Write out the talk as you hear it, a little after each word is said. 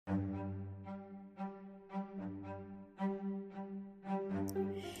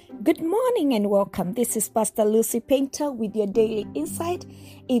Good morning and welcome. This is Pastor Lucy Painter with your daily insight.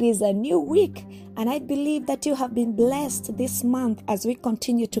 It is a new week, and I believe that you have been blessed this month as we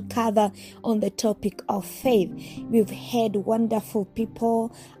continue to cover on the topic of faith. We've had wonderful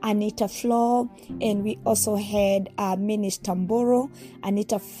people, Anita Flo, and we also had Minister Mboro.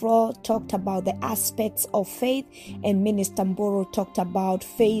 Anita Flo talked about the aspects of faith, and Minister Mboro talked about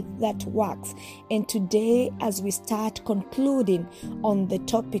faith that works. And today, as we start concluding on the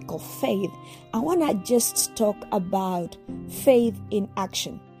topic of faith, I want to just talk about faith in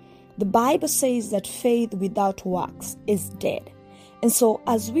action. The Bible says that faith without works is dead. And so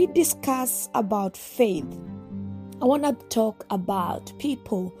as we discuss about faith, I want to talk about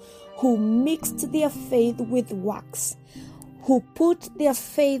people who mixed their faith with works, who put their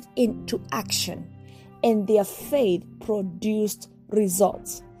faith into action, and their faith produced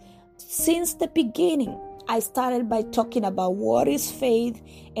results. Since the beginning, I started by talking about what is faith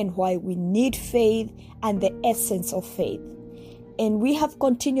and why we need faith and the essence of faith. And we have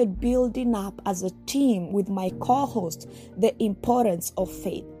continued building up as a team with my co-host the importance of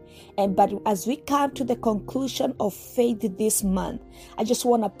faith. But as we come to the conclusion of faith this month, I just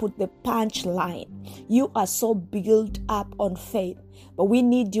want to put the punchline. You are so built up on faith, but we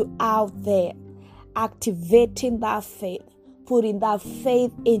need you out there activating that faith, putting that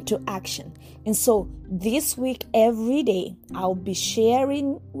faith into action. And so this week, every day, I'll be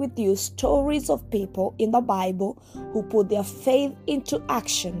sharing with you stories of people in the Bible who put their faith into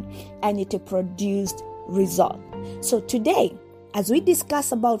action and it produced results. So today, as we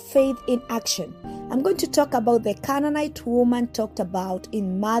discuss about faith in action, I'm going to talk about the Canaanite woman talked about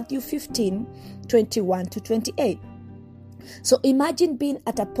in Matthew 15, 21 to 28. So imagine being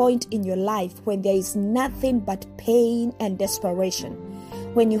at a point in your life when there is nothing but pain and desperation,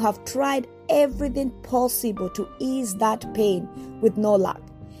 when you have tried everything possible to ease that pain with no luck.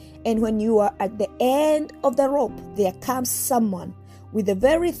 And when you are at the end of the rope, there comes someone with the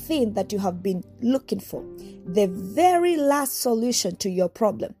very thing that you have been looking for, the very last solution to your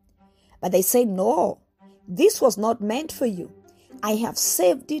problem. But they say, no, this was not meant for you. I have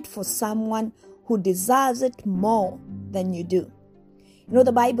saved it for someone who deserves it more than you do. You know,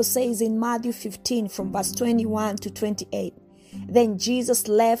 the Bible says in Matthew 15 from verse 21 to 28, then Jesus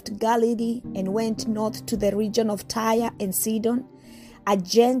left Galilee and went north to the region of Tyre and Sidon. A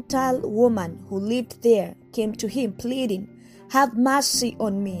Gentile woman who lived there came to him pleading, have mercy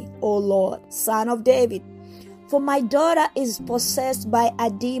on me, O Lord, Son of David, for my daughter is possessed by a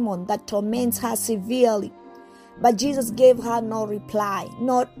demon that torments her severely. But Jesus gave her no reply,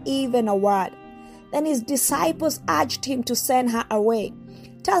 not even a word. Then his disciples urged him to send her away.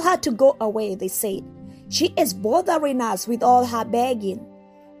 Tell her to go away, they said. She is bothering us with all her begging.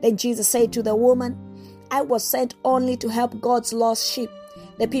 Then Jesus said to the woman, I was sent only to help God's lost sheep,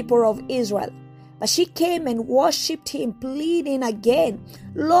 the people of Israel. But she came and worshipped him, pleading again,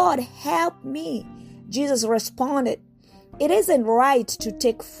 Lord, help me. Jesus responded, it isn't right to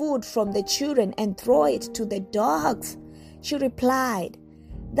take food from the children and throw it to the dogs. She replied,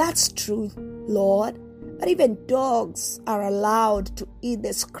 that's true, Lord, but even dogs are allowed to eat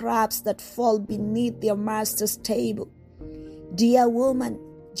the scraps that fall beneath their master's table. Dear woman,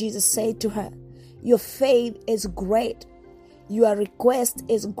 Jesus said to her, your faith is great. Your request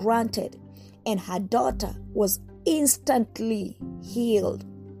is granted. And her daughter was instantly healed.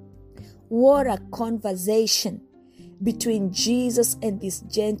 What a conversation between Jesus and this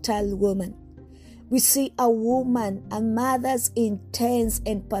Gentile woman. We see a woman, a mother's intense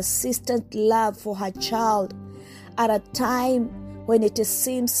and persistent love for her child at a time when it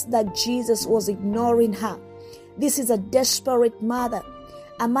seems that Jesus was ignoring her. This is a desperate mother,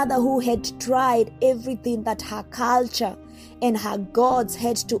 a mother who had tried everything that her culture and her gods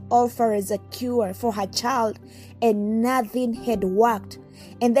had to offer as a cure for her child, and nothing had worked.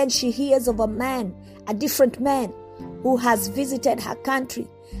 And then she hears of a man, a different man, who has visited her country,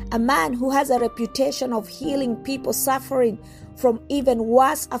 a man who has a reputation of healing people suffering from even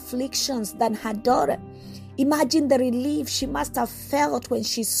worse afflictions than her daughter. Imagine the relief she must have felt when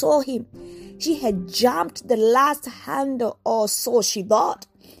she saw him. She had jumped the last hurdle, or so she thought.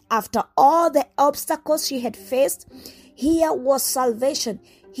 After all the obstacles she had faced, here was salvation.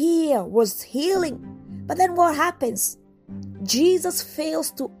 Here was healing. But then what happens? Jesus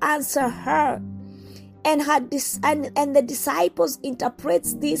fails to answer her. And the disciples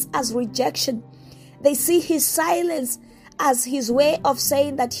interprets this as rejection. They see his silence as his way of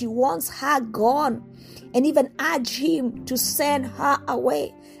saying that he wants her gone, and even urge him to send her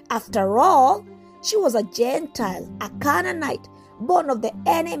away. After all, she was a Gentile, a Canaanite, born of the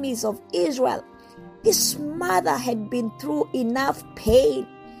enemies of Israel. This mother had been through enough pain.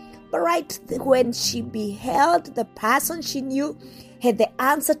 But right when she beheld the person she knew had the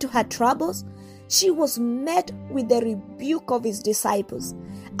answer to her troubles, she was met with the rebuke of his disciples.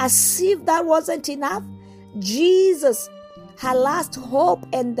 As if that wasn't enough, Jesus, her last hope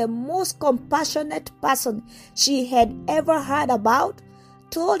and the most compassionate person she had ever heard about,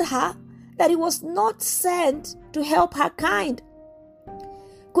 told her that he was not sent to help her kind.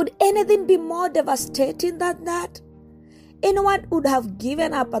 Could anything be more devastating than that? Anyone would have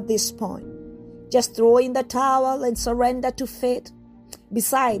given up at this point. Just throw in the towel and surrender to fate.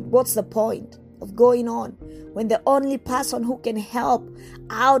 Besides, what's the point of going on when the only person who can help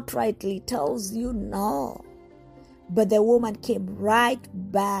outrightly tells you no? But the woman came right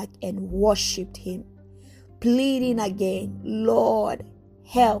back and worshipped him, pleading again, Lord,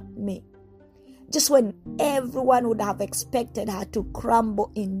 help me. Just when everyone would have expected her to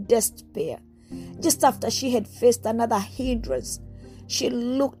crumble in despair, just after she had faced another hindrance, she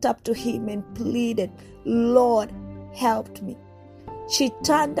looked up to him and pleaded, Lord, help me. She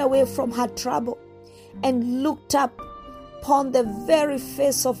turned away from her trouble and looked up upon the very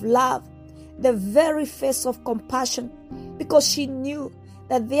face of love, the very face of compassion, because she knew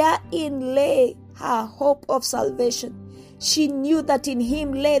that therein lay her hope of salvation. She knew that in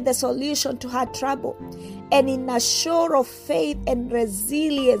him lay the solution to her trouble, and in a show of faith and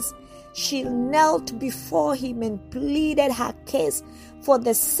resilience, she knelt before him and pleaded her case for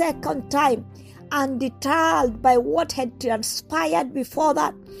the second time, undeterred by what had transpired before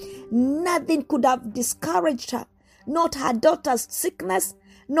that. Nothing could have discouraged her, not her daughter's sickness,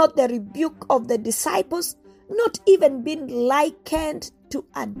 not the rebuke of the disciples, not even being likened to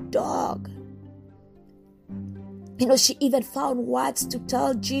a dog. She even found words to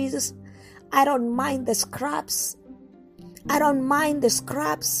tell Jesus, I don't mind the scraps. I don't mind the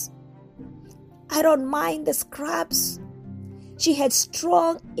scraps. I don't mind the scraps. She had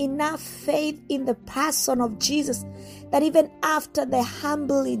strong enough faith in the person of Jesus that even after the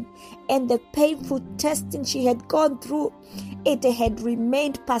humbling and the painful testing she had gone through, it had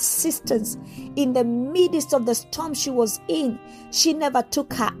remained persistence in the midst of the storm she was in. She never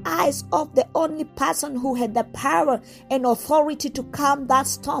took her eyes off the only person who had the power and authority to calm that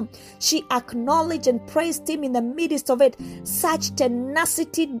storm. She acknowledged and praised him in the midst of it. Such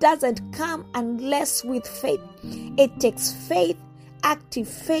tenacity doesn't come unless with faith. It takes faith, active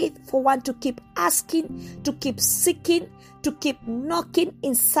faith, for one to keep asking, to keep seeking, to keep knocking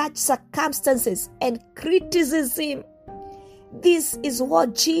in such circumstances and criticism. This is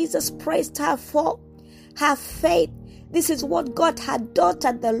what Jesus praised her for, her faith. This is what got her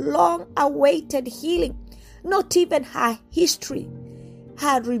daughter the long-awaited healing. Not even her history,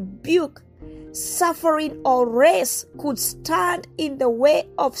 her rebuke, suffering, or race could stand in the way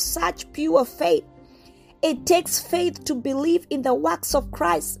of such pure faith. It takes faith to believe in the works of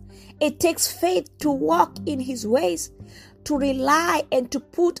Christ. It takes faith to walk in his ways, to rely and to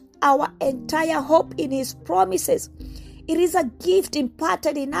put our entire hope in his promises. It is a gift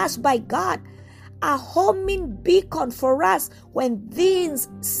imparted in us by God, a homing beacon for us when things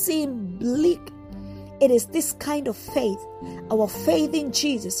seem bleak. It is this kind of faith, our faith in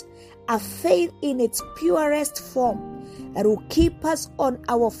Jesus, a faith in its purest form, that will keep us on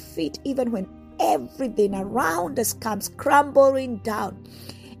our feet even when everything around us comes crumbling down.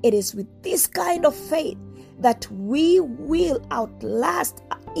 It is with this kind of faith that we will outlast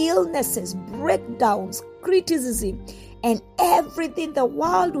illnesses, breakdowns, criticism, and everything the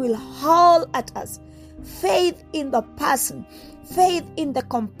world will haul at us. Faith in the person, faith in the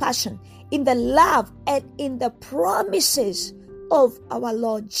compassion, in the love, and in the promises of our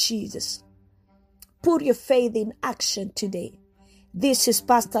Lord Jesus. Put your faith in action today. This is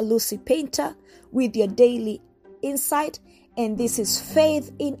Pastor Lucy Painter with your daily insight, and this is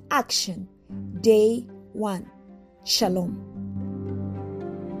Faith in Action, Day 1. Shalom.